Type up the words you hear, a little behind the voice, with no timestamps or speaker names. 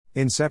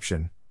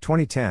Inception,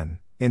 2010,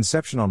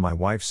 Inception on my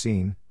wife's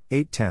scene,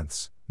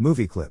 8/10,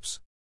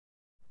 Movieclips.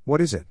 What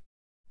is it?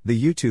 The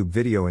YouTube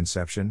video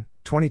Inception,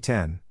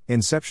 2010,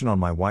 Inception on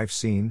my wife's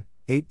scene,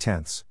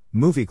 8/10,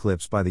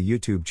 Movieclips by the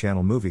YouTube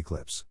channel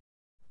Movieclips.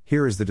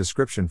 Here is the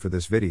description for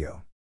this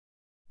video.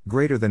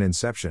 Greater than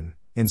Inception,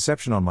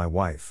 Inception on my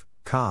wife,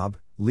 Cobb,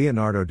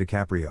 Leonardo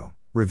DiCaprio,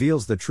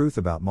 reveals the truth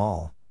about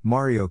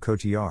Mario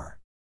Cotillard.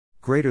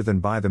 Greater than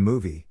by the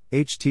movie,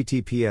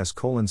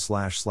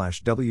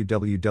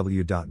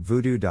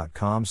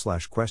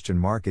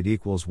 https://www.voodoo.com/? It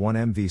equals 1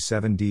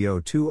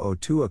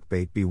 MV7DO202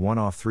 ukbait B1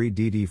 off 3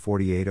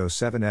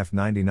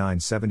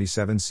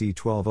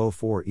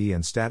 DD4807F9977C1204E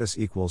and status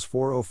equals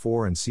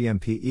 404 and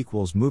CMP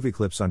equals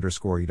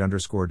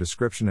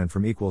movieclips_ed_description and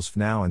from equals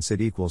FNOW and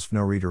SID equals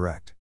FNO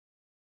redirect.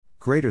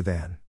 Greater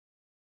than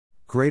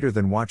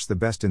watch the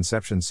best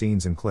Inception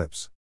scenes and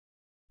clips.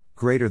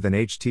 Greater than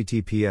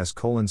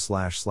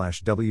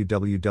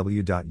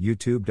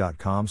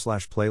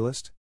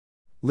https://www.youtube.com/playlist.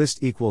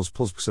 List equals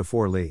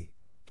pulspxa4 li.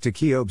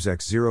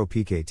 Tekiobzek 0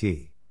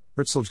 pkt.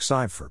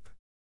 Ertzljksivferp.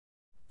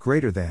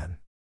 Greater than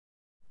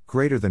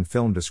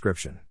film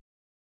description.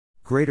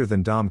 Greater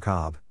than Dom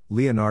Cobb,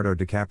 Leonardo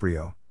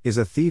DiCaprio, is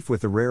a thief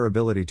with the rare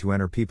ability to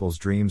enter people's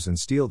dreams and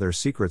steal their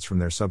secrets from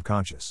their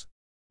subconscious.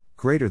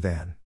 Greater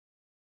than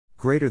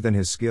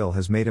his skill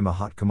has made him a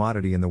hot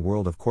commodity in the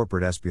world of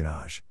corporate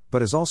espionage,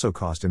 but has also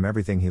cost him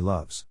everything he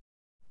loves.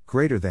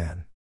 Greater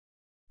than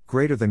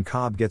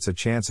Cobb gets a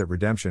chance at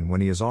redemption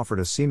when he is offered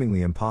a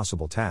seemingly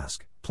impossible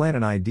task, plant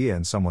an idea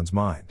in someone's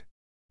mind.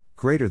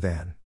 Greater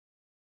than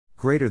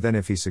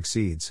if he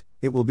succeeds,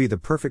 it will be the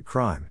perfect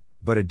crime,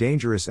 but a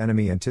dangerous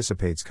enemy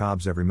anticipates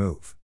Cobb's every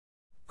move.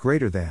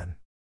 Greater than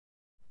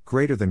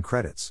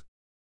credits.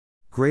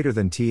 Greater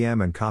than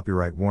TM and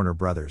copyright Warner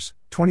Brothers,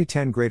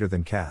 2010. Greater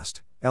than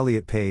cast,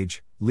 Elliot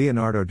Page,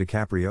 Leonardo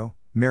DiCaprio,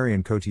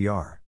 Marion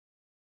Cotillard.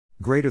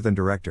 Greater than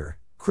director,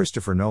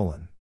 Christopher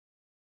Nolan.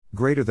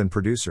 Greater than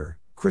producer,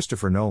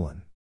 Christopher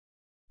Nolan.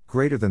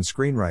 Greater than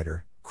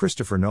screenwriter,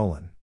 Christopher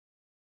Nolan.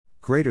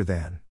 Greater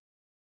than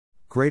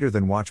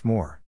watch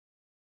more.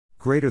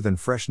 Greater than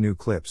fresh new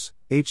clips,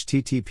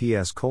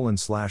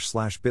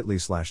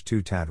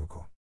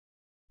 https://bit.ly/2tadwko.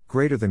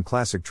 Greater than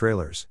classic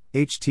trailers,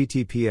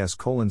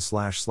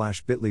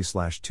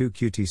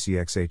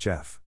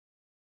 https://bit.ly/2qtcxhf.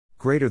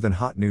 Greater than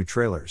hot new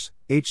trailers,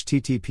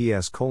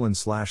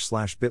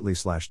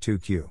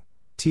 https://bit.ly/2q.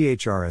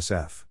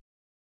 THRSF.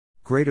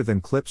 Greater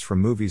than clips from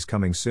movies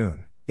coming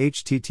soon,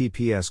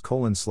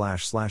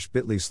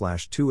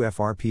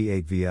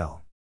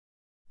 https://bit.ly/2frp8vl.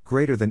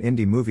 Greater than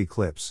indie movie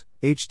clips,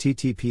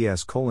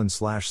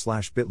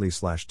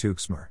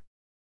 https://bit.ly/2xmr.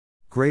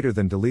 Greater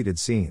than deleted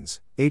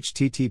scenes,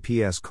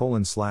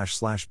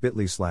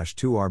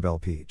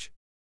 https://bit.ly/2rbelpage.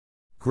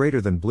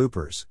 Greater than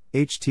bloopers,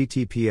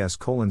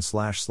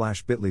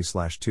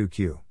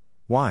 https://bit.ly/2q.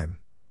 Wime.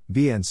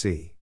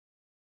 BNC.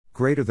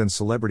 Greater than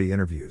celebrity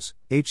interviews,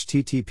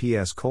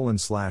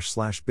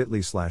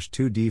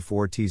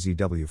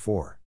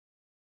 https://bit.ly/2d4tzw4.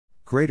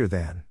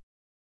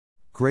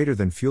 Greater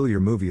than fuel your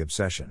movie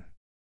obsession.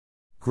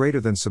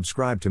 Greater than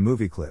subscribe to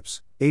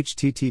Movieclips,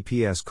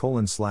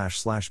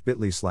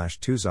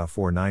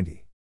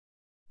 https://bit.ly/2za490.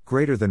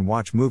 Greater than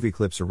watch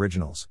Movieclips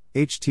originals,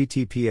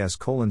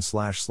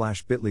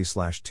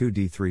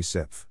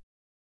 https://bit.ly/2d3sipf.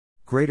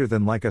 Greater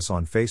than like us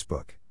on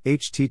Facebook,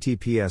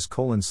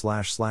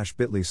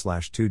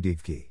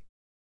 https://bit.ly/2divki.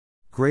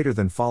 Greater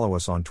than follow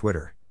us on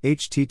Twitter,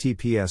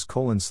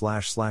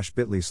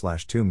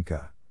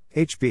 https://bit.ly/2mka,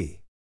 hb.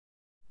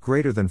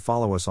 Greater than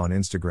follow us on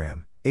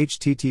Instagram,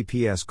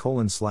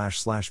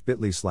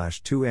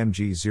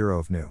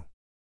 https://bit.ly/2mg0vnu.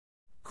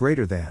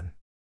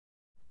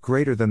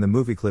 Greater than the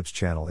Movieclips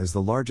channel is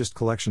the largest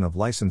collection of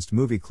licensed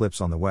movie clips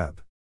on the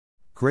web.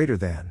 Greater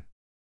than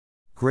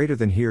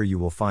here you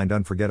will find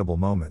unforgettable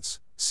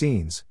moments,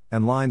 scenes,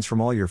 and lines from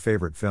all your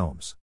favorite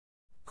films.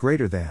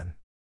 Greater than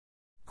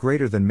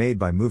made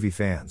by movie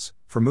fans,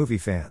 for movie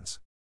fans.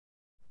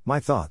 My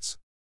thoughts.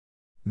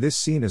 This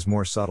scene is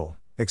more subtle,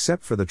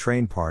 except for the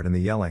train part and the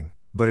yelling,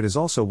 but it is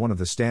also one of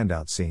the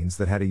standout scenes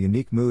that had a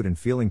unique mood and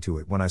feeling to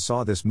it when I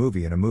saw this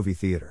movie in a movie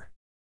theater.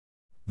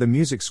 The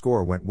music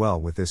score went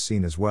well with this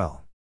scene as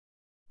well.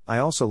 I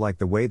also like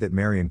the way that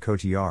Marion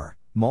Cotillard,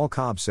 Mal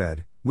Cobb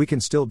said, "We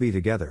can still be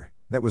together."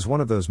 That was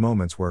one of those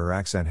moments where her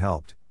accent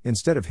helped,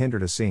 instead of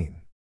hindered a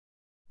scene.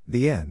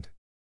 The end.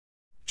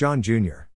 John Jr.